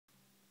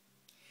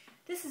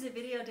This is a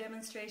video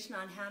demonstration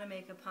on how to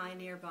make a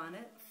pioneer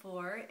bonnet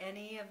for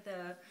any of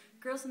the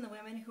girls and the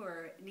women who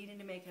are needing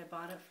to make a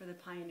bonnet for the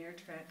pioneer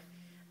trek.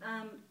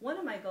 One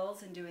of my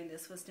goals in doing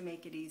this was to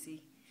make it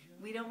easy.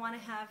 We don't want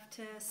to have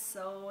to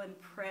sew and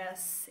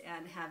press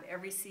and have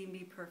every seam be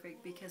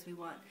perfect because we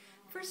want,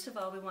 first of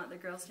all, we want the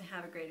girls to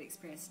have a great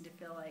experience and to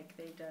feel like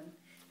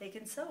they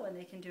can sew and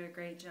they can do a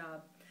great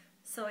job.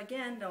 So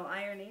again, no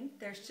ironing.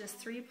 There's just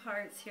 3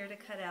 parts here to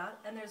cut out,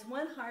 and there's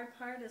one hard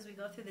part as we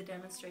go through the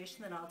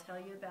demonstration that I'll tell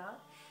you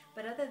about,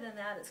 but other than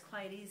that it's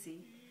quite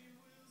easy.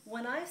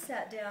 When I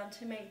sat down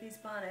to make these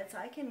bonnets,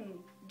 I can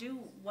do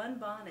one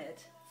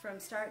bonnet from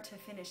start to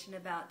finish in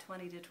about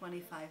 20 to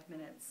 25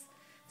 minutes.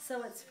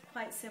 So it's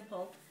quite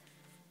simple.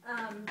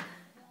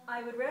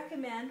 I would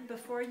recommend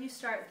before you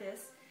start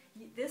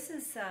this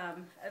is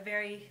a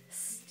very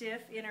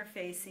stiff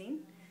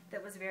interfacing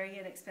that was very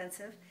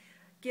inexpensive.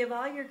 Give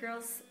all your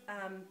girls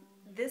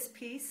this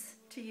piece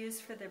to use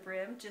for the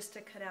brim, just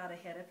to cut out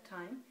ahead of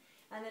time.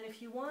 And then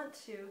if you want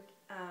to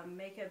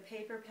make a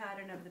paper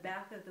pattern of the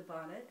back of the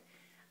bonnet,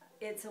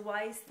 it's a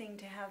wise thing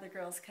to have the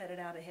girls cut it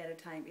out ahead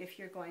of time if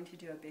you're going to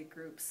do a big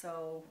group,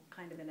 so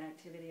kind of an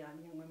activity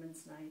on Young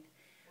Women's Night.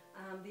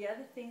 The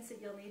other things that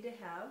you'll need to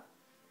have,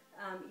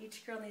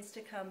 each girl needs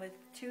to come with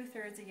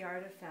 2/3 a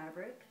yard of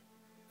fabric,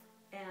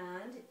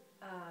 and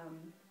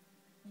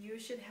you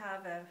should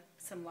have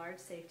some large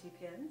safety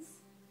pins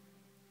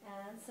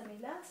and some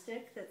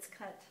elastic that's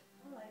cut,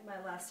 my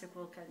elastic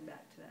will come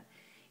back to that.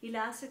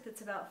 Elastic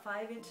that's about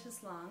 5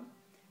 inches long.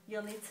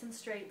 You'll need some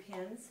straight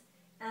pins,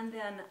 and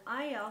then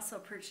I also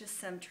purchased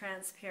some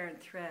transparent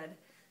thread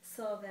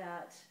so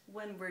that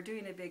when we're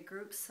doing a big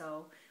group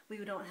sew, we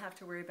don't have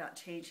to worry about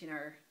changing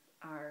our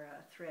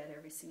thread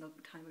every single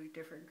time a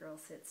different girl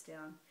sits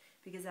down,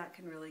 because that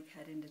can really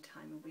cut into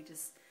time,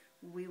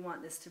 and we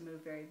want this to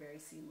move very, very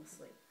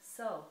seamlessly.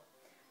 So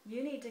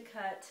you need to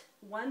cut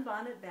one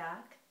bonnet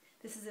back.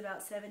 This is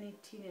about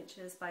 17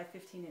 inches by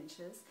 15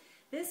 inches.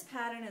 This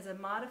pattern is a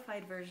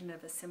modified version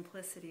of a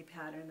simplicity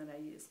pattern that I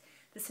used.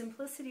 The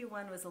simplicity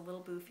one was a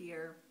little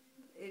boofier.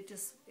 I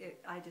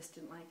just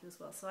didn't like it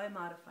as well, so I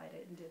modified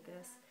it and did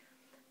this.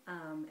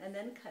 And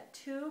then cut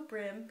 2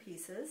 brim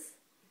pieces.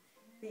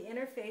 The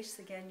interface,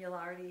 again, you'll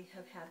already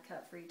have had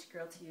cut for each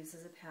girl to use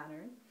as a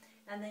pattern.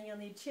 And then you'll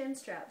need chin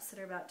straps that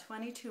are about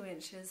 22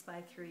 inches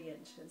by 3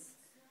 inches.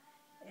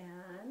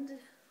 And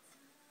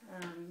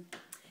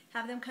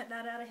have them cut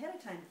that out ahead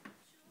of time.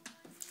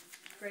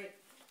 Great.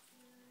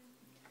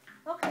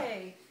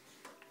 Okay,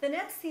 the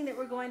next thing that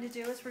we're going to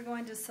do is we're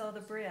going to sew the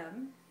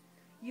brim.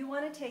 You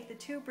want to take the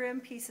 2 brim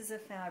pieces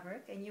of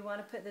fabric and you want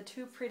to put the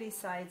 2 pretty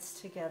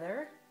sides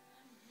together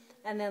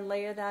and then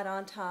layer that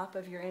on top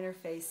of your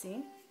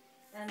interfacing.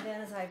 And then,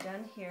 as I've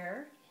done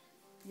here,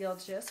 you'll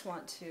just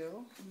want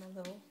to, my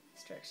little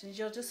instructions,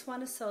 you'll just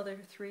want to sew the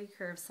 3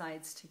 curved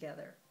sides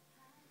together.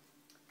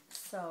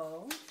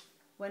 So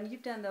when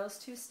you've done those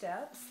 2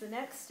 steps, the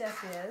next step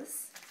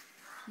is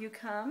you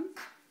come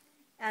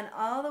and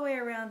all the way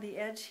around the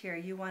edge here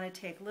you want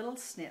to take little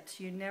snips.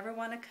 You never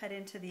want to cut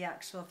into the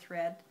actual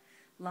thread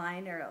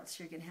line, or else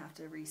you're going to have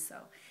to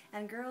resew.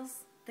 And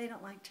girls, they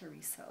don't like to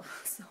resew,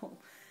 so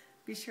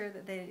be sure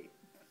that they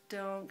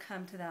don't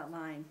come to that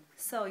line.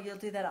 So you'll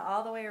do that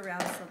all the way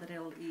around so that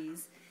it'll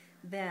ease.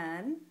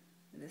 Then,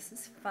 this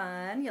is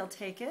fun, you'll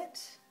take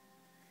it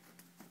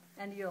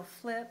and you'll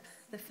flip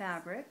the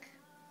fabric,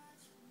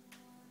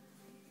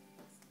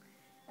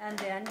 and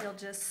then you'll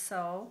just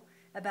sew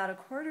about a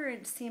 1/4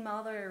 inch seam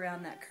all the way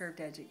around that curved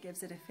edge. It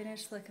gives it a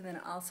finished look, and then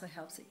it also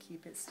helps it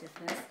keep its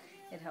stiffness.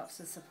 It helps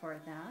to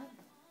support that.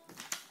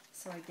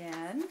 So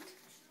again,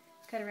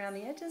 cut around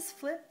the edges,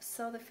 flip,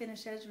 sew the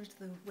finished edge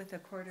with a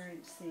 1/4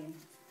 inch seam.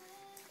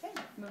 Okay,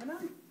 moving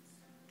on.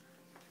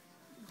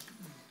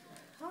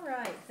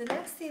 Alright, the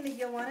next thing that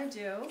you'll want to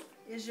do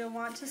is you'll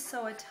want to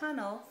sew a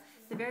tunnel.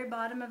 The very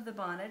bottom of the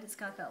bonnet, it's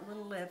got that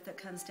little lip that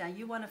comes down.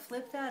 You want to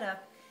flip that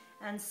up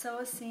and sew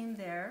a seam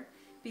there,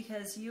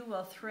 because you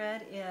will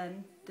thread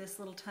in this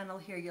little tunnel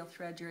here, you'll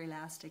thread your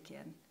elastic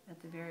in at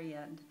the very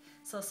end.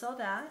 So sew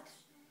that,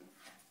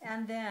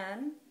 and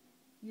then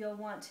you'll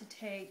want to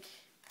take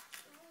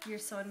your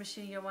sewing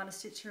machine, you'll want to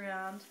stitch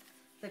around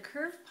the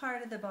curved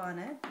part of the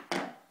bonnet.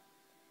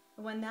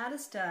 When that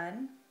is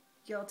done,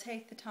 you'll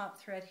take the top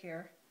thread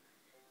here,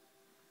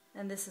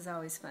 and this is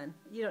always fun.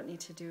 You don't need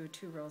to do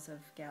 2 rows of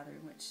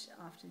gathering, which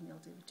often you'll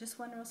do. Just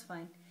 1 row is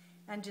fine.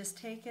 And just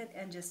take it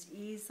and just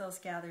ease those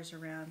gathers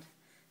around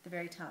the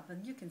very top.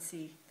 And you can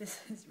see this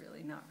is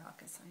really not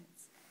rocket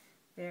science.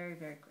 Very,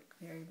 very quick,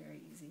 very,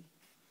 very easy.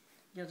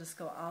 You'll just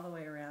go all the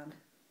way around.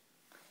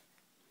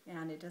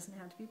 And it doesn't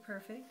have to be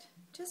perfect,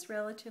 just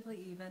relatively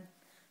even,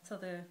 so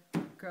the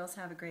girls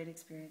have a great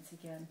experience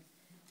again.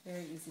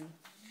 Very easy.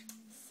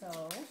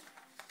 So,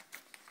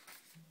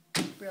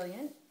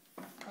 brilliant.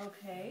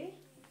 Okay.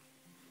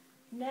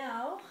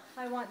 Now,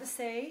 I want to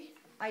say,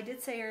 I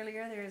did say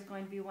earlier there is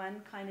going to be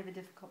one kind of a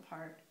difficult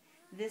part.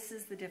 This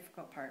is the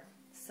difficult part,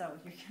 so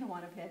you're going to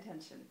want to pay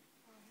attention.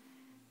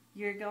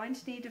 You're going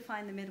to need to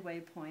find the midway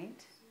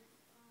point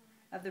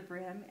of the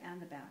brim and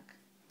the back.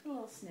 Put a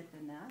little snip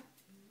in that.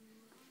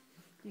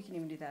 You can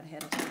even do that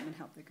ahead of time and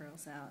help the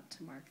girls out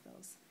to mark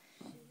those.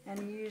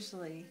 And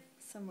usually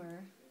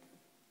somewhere,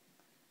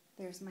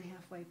 there's my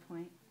halfway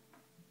point.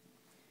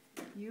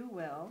 You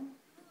will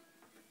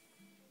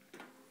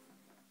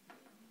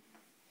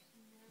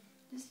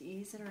just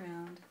ease it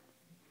around.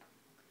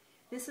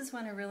 This is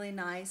when a really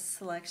nice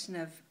selection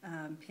of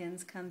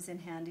pins comes in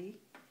handy.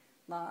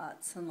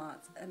 Lots and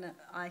lots, and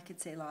I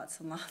could say lots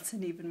and lots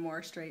and even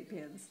more straight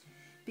pins.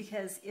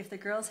 Because if the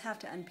girls have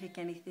to unpick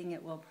anything,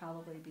 it will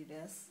probably be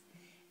this.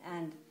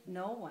 And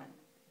no one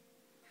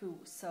who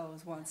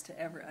sews wants to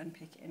ever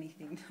unpick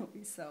anything that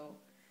we sew.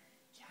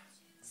 Yeah.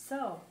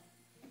 So,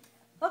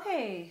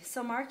 okay,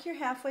 so mark your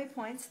halfway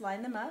points,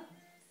 line them up.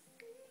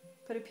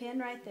 Put a pin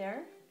right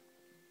there.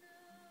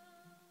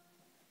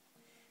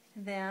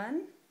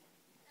 Then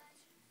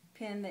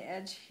pin the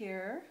edge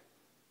here.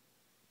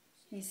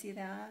 You see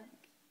that?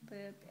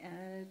 Lip,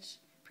 edge.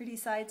 Pretty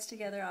sides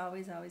together,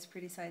 always, always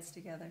pretty sides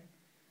together.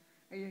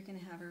 Or you're going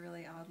to have a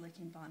really odd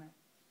looking bonnet.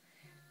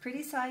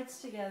 Pretty sides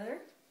together.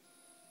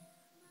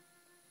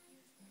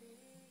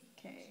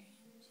 Okay.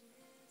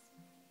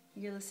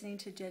 You're listening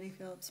to Jetty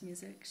Phillips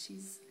music.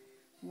 She's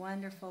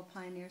wonderful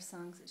pioneer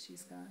songs that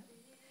she's got.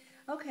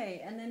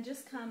 Okay, and then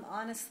just come,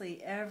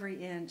 honestly,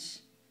 every inch.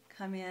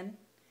 Come in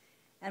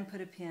and put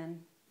a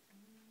pin.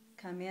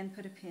 Come in,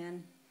 put a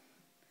pin.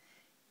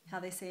 How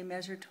they say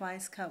measure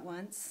twice, cut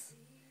once.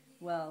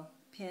 Well,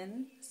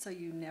 pin so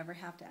you never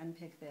have to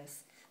unpick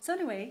this. So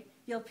anyway,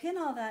 you'll pin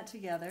all that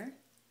together,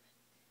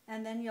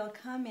 and then you'll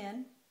come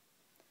in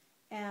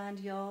and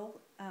you'll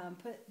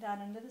put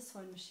that into the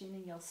sewing machine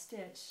and you'll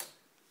stitch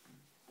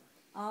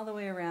all the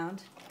way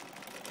around.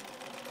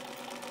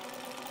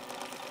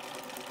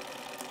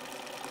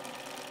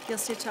 You'll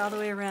stitch all the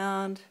way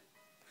around,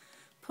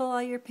 pull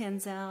all your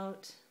pins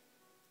out.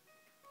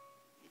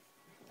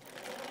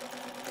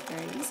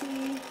 Very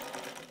easy.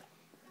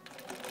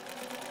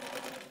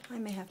 I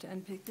may have to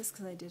unpick this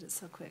because I did it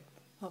so quick.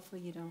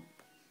 Hopefully you don't.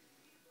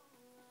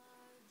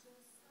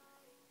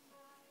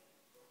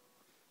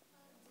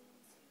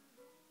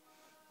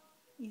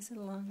 Ease it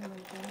along a little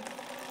bit.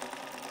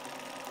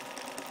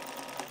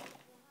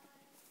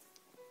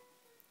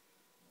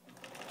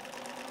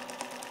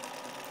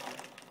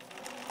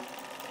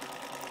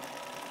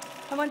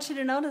 I want you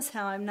to notice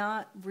how I'm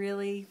not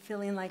really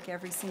feeling like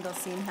every single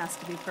seam has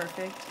to be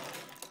perfect.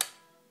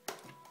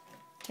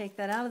 Take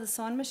that out of the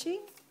sewing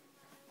machine.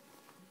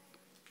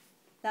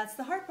 That's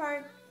the hard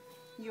part.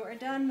 You are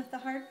done with the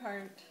hard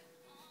part.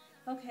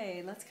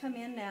 Okay, let's come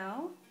in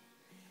now.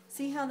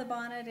 See how the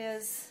bonnet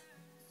is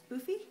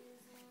boofy?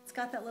 It's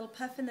got that little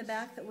puff in the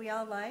back that we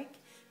all like,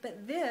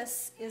 but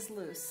this is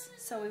loose.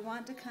 So we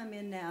want to come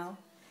in now.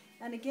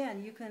 And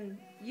again, you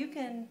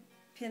can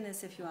pin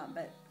this if you want,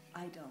 but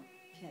I don't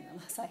pin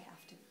unless I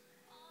have to.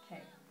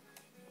 Okay.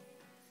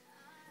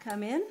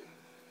 Come in.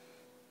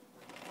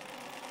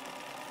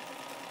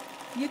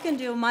 You can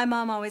do, my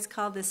mom always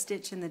called this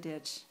stitch in the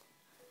ditch.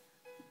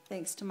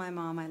 Thanks to my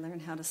mom, I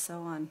learned how to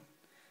sew on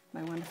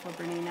my wonderful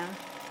Bernina.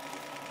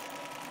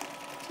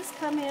 Just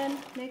come in,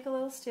 make a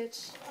little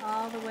stitch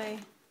all the way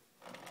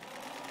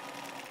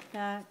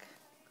back,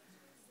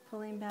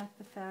 pulling back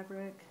the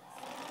fabric.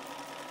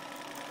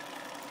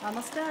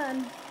 Almost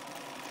done.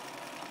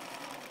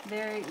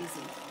 Very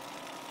easy.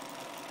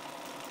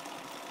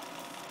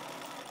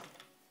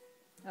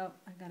 Oh,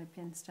 I got a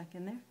pin stuck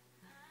in there.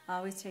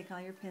 Always take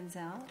all your pins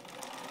out.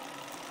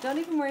 Don't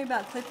even worry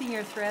about clipping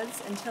your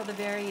threads until the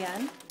very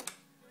end.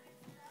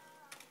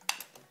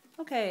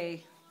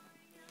 Okay,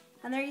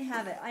 and there you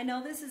have it. I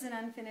know this is an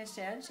unfinished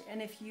edge,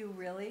 and if you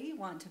really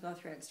want to go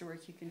through extra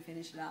work, you can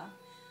finish it off.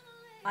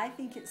 I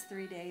think it's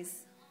 3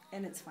 days,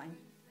 and it's fine.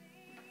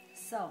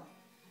 So,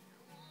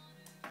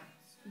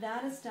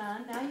 that is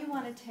done. Now you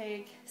want to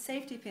take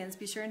safety pins.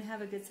 Be sure and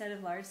have a good set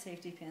of large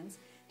safety pins.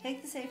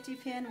 Take the safety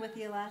pin with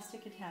the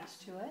elastic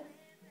attached to it.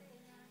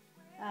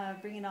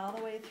 Bring it all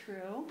the way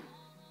through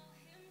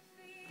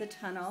the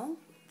tunnel,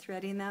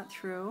 threading that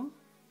through.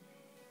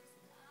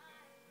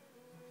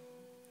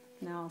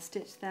 Now I'll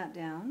stitch that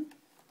down.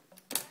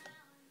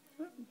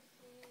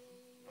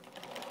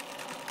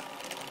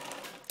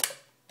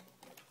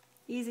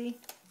 Easy.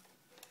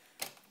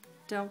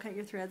 Don't cut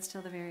your threads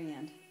till the very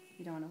end.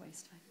 You don't want to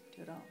waste time.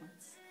 Do it all at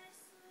once.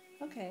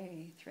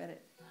 Okay, thread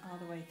it all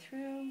the way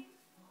through.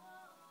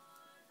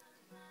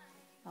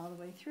 All the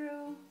way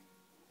through.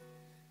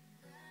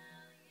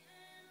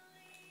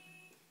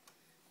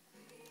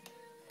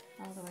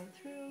 All the way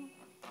through.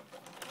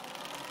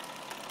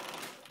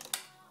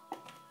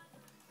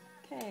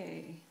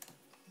 Okay.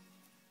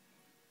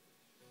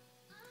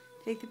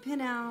 Take the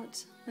pin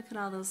out. Look at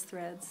all those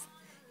threads.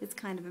 It's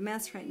kind of a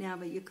mess right now,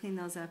 but you clean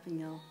those up and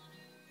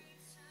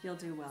you'll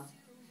do well.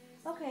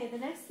 Okay, the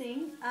next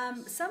thing,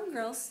 some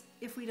girls,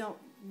 if we don't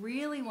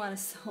really want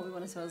to sew, we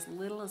want to sew as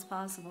little as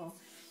possible,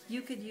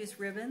 you could use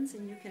ribbons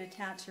and you could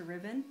attach a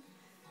ribbon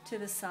to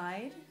the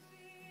side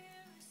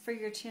for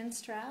your chin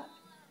strap,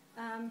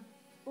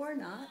 or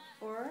not,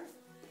 or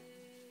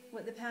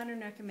what the pattern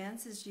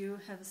recommends is you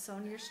have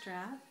sewn your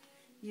strap,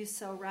 you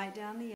sew right down the